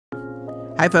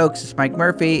Hi folks, it's Mike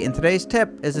Murphy, and today's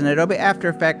tip is an Adobe After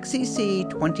Effects CC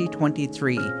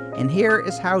 2023, and here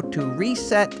is how to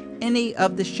reset any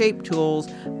of the shape tools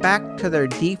back to their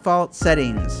default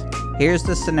settings. Here's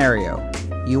the scenario.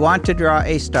 You want to draw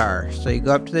a star, so you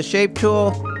go up to the shape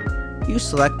tool, you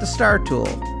select the star tool,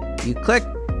 you click,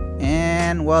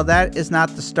 and well, that is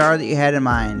not the star that you had in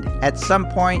mind. At some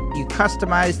point you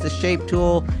customize the shape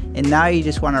tool and now you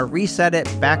just want to reset it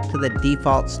back to the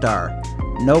default star.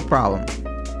 No problem.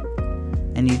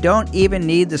 And you don't even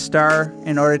need the star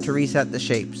in order to reset the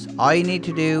shapes. All you need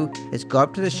to do is go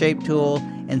up to the shape tool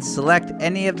and select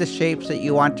any of the shapes that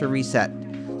you want to reset.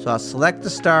 So I'll select the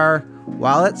star.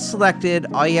 While it's selected,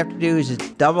 all you have to do is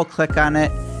just double click on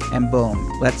it and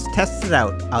boom. Let's test it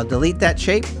out. I'll delete that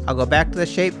shape. I'll go back to the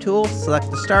shape tool, select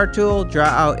the star tool, draw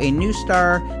out a new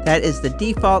star. That is the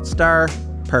default star.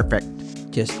 Perfect.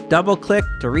 Just double click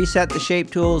to reset the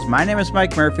shape tools. My name is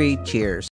Mike Murphy. Cheers.